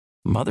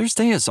Mother's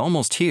Day is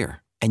almost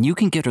here, and you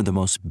can get her the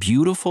most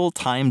beautiful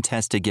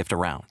time-tested gift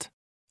around.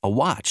 A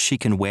watch she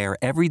can wear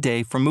every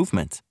day from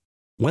Movement.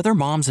 Whether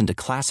mom's into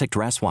classic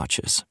dress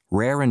watches,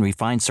 rare and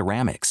refined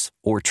ceramics,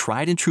 or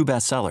tried and true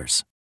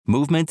bestsellers,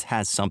 Movement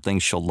has something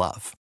she'll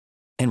love.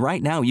 And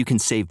right now you can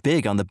save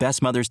big on the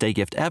best Mother's Day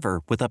gift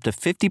ever with up to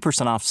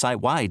 50% off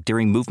site-wide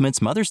during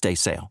Movement's Mother's Day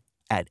sale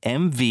at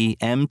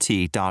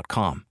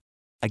MVMT.com.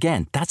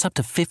 Again, that's up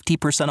to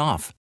 50%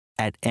 off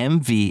at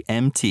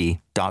MVMT.com.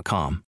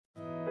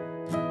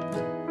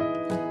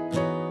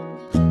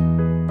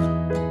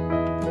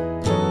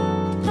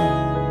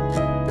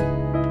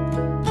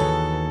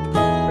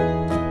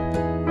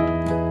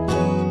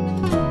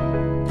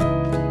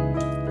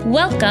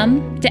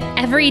 Welcome to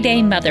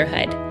Everyday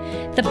Motherhood,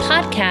 the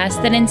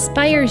podcast that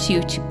inspires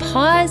you to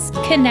pause,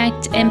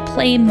 connect, and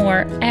play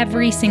more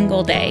every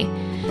single day.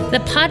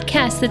 The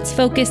podcast that's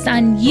focused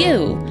on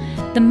you,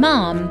 the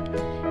mom,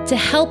 to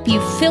help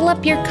you fill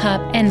up your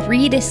cup and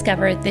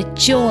rediscover the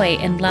joy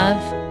and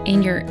love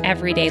in your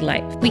everyday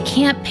life. We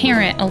can't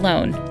parent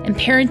alone, and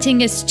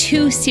parenting is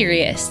too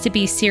serious to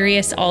be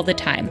serious all the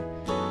time.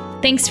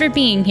 Thanks for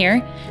being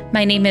here.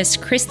 My name is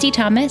Christy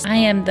Thomas. I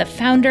am the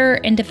founder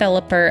and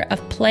developer of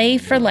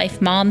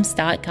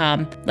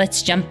PlayForLifeMoms.com.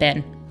 Let's jump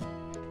in.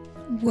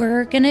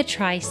 We're going to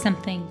try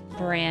something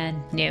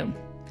brand new.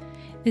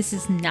 This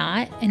is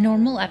not a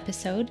normal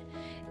episode.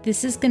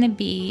 This is going to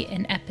be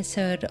an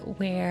episode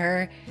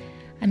where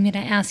I'm going to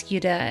ask you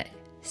to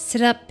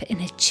sit up in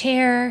a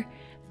chair,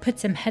 put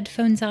some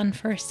headphones on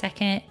for a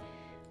second,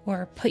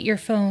 or put your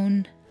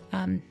phone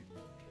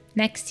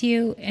next to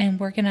you,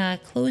 and we're gonna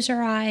close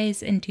our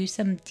eyes and do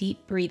some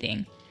deep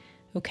breathing,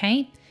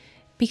 okay?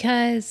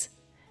 Because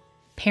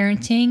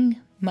parenting,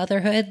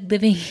 motherhood,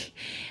 living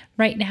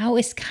right now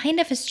is kind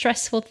of a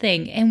stressful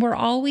thing, and we're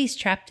always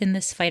trapped in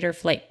this fight or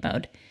flight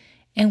mode.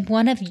 And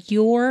one of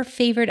your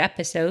favorite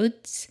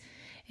episodes,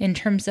 in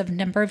terms of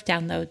number of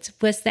downloads,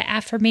 was the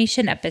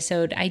affirmation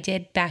episode I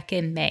did back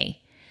in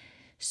May.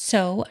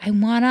 So I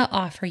wanna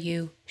offer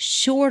you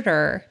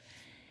shorter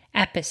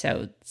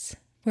episodes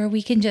where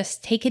we can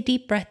just take a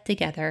deep breath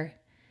together,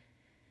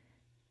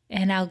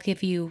 and I'll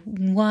give you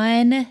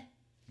one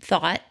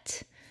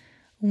thought,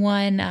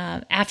 one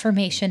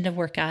affirmation to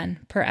work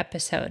on per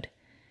episode,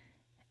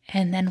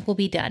 and then we'll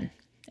be done.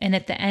 And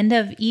at the end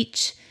of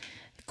each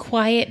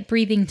quiet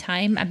breathing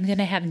time, I'm going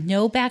to have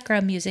no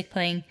background music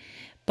playing,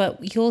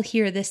 but you'll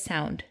hear this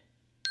sound.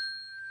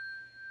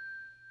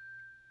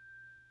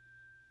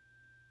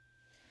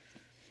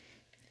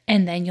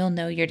 And then you'll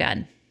know you're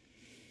done.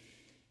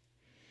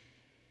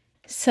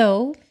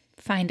 So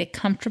find a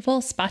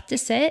comfortable spot to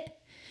sit,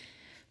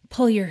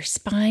 pull your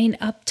spine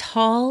up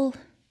tall,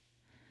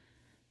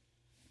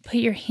 put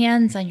your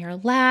hands on your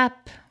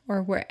lap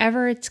or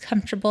wherever it's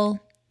comfortable,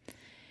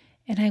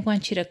 and I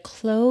want you to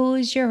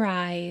close your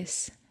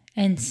eyes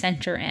and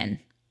center in.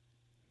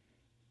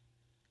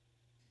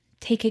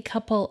 Take a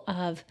couple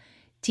of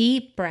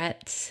deep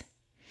breaths.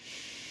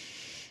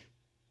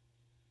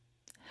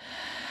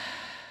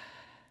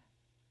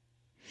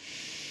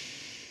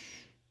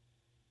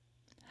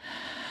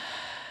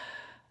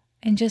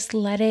 And just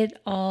let it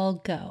all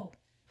go.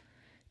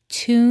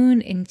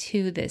 Tune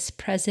into this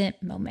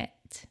present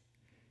moment.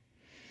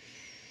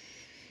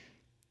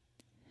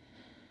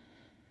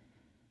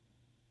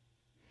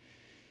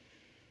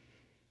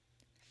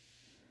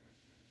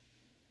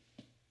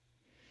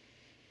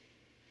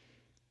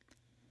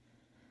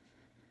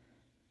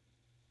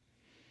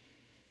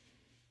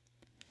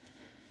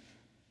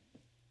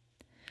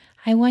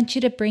 I want you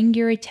to bring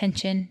your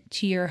attention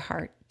to your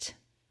heart.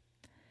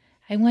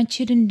 I want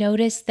you to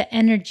notice the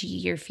energy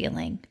you're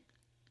feeling.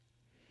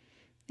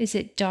 Is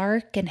it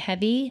dark and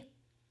heavy?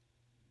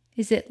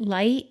 Is it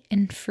light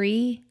and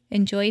free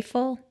and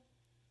joyful?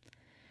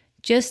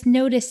 Just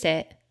notice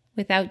it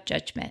without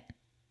judgment.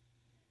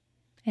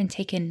 And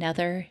take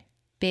another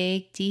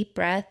big, deep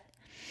breath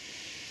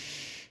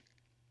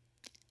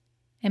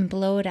and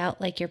blow it out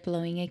like you're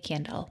blowing a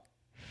candle.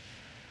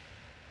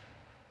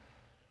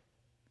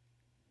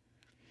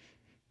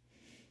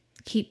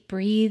 Keep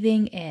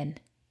breathing in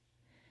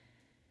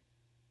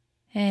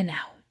and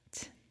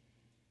out.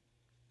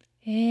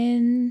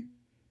 In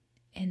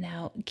and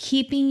out.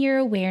 Keeping your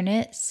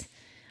awareness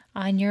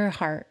on your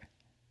heart.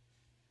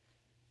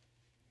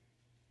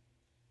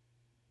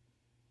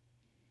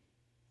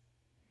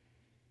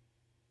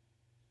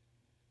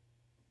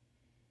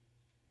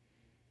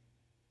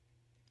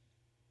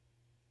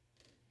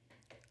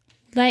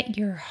 Let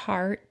your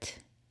heart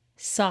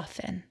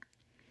soften.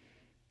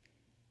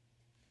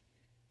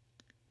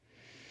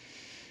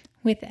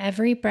 With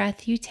every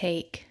breath you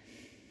take,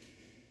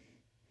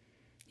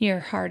 your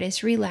heart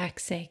is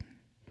relaxing.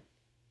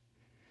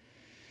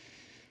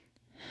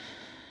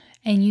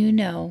 And you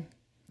know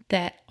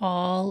that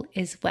all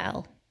is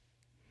well.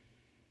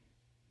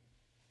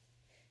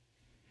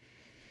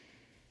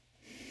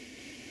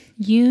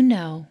 You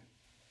know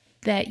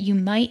that you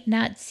might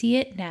not see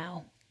it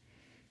now,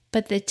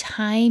 but the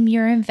time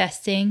you're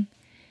investing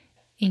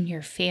in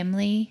your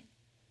family,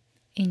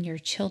 in your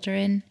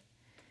children,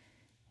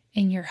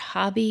 in your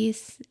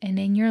hobbies and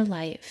in your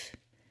life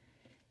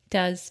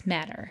does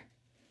matter.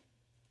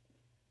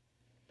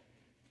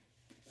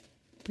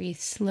 Breathe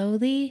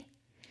slowly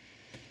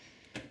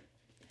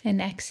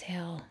and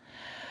exhale.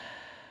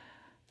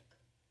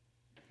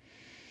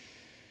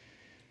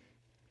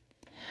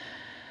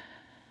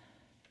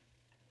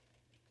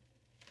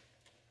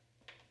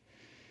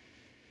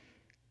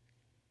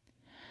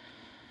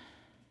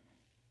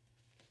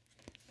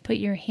 Put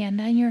your hand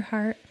on your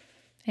heart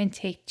and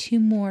take 2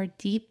 more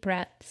deep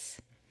breaths.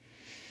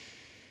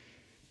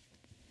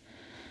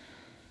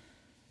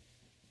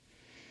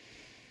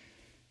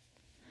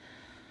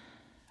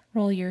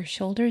 Roll your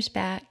shoulders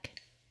back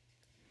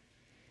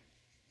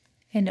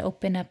and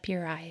open up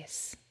your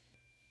eyes.